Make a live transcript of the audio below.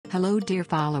Hello dear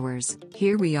followers,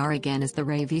 here we are again as the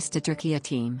Revista Turkiya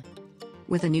team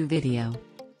with a new video.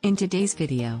 In today's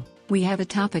video, we have a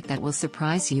topic that will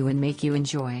surprise you and make you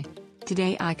enjoy.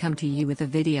 Today I come to you with a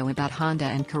video about Hande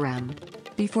and Kerem.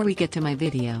 Before we get to my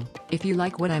video, if you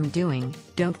like what I'm doing,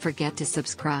 don't forget to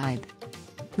subscribe,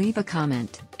 leave a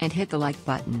comment, and hit the like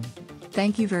button.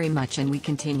 Thank you very much, and we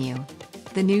continue.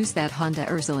 The news that Hande,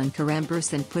 Erçel and Kerem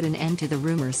Bürsin put an end to the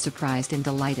rumors surprised and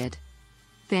delighted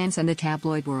fans and the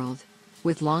tabloid world.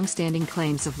 With long-standing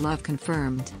claims of love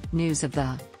confirmed, news of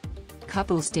the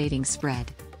couple's dating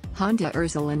spread. Hande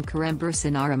Erçel and Kerem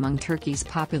Bürsin are among Turkey's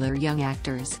popular young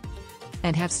actors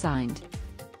and have signed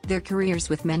their careers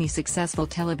with many successful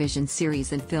television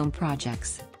series and film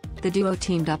projects. The duo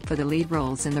teamed up for the lead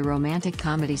roles in the romantic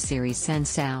comedy series Sen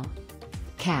Sal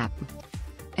Cap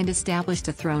and established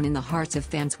a throne in the hearts of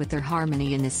fans with their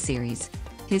harmony in this series.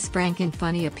 His frank and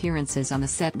funny appearances on the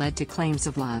set led to claims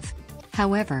of love.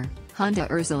 However, Hande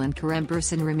Erçel and Kerem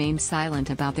Bürsin remained silent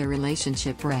about their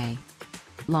relationship for a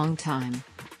long time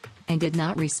and did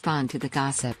not respond to the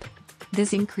gossip.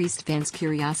 This increased fans'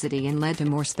 curiosity and led to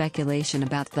more speculation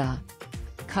about the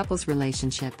couple's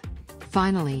relationship.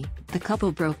 Finally, the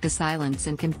couple broke the silence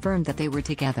and confirmed that they were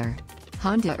together.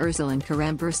 Hande Erçel and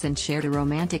Kerem Bürsin shared a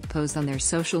romantic pose on their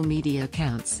social media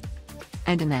accounts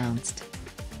and announced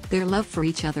their love for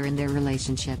each other and their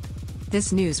relationship.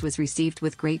 This news was received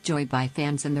with great joy by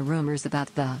fans, and the rumors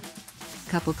about the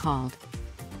couple called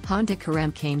Hande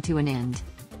Kerem came to an end.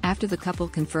 After the couple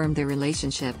confirmed their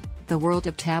relationship, the world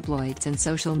of tabloids and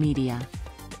social media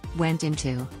went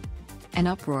into an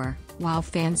uproar, while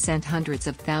fans sent hundreds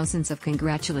of thousands of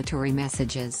congratulatory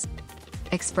messages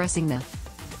expressing the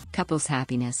couple's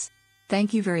happiness.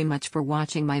 Thank you very much for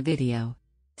watching my video.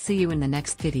 See you in the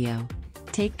next video.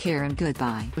 Take care and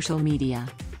goodbye. Social media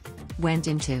went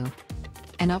into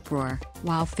an uproar,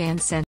 while fans sent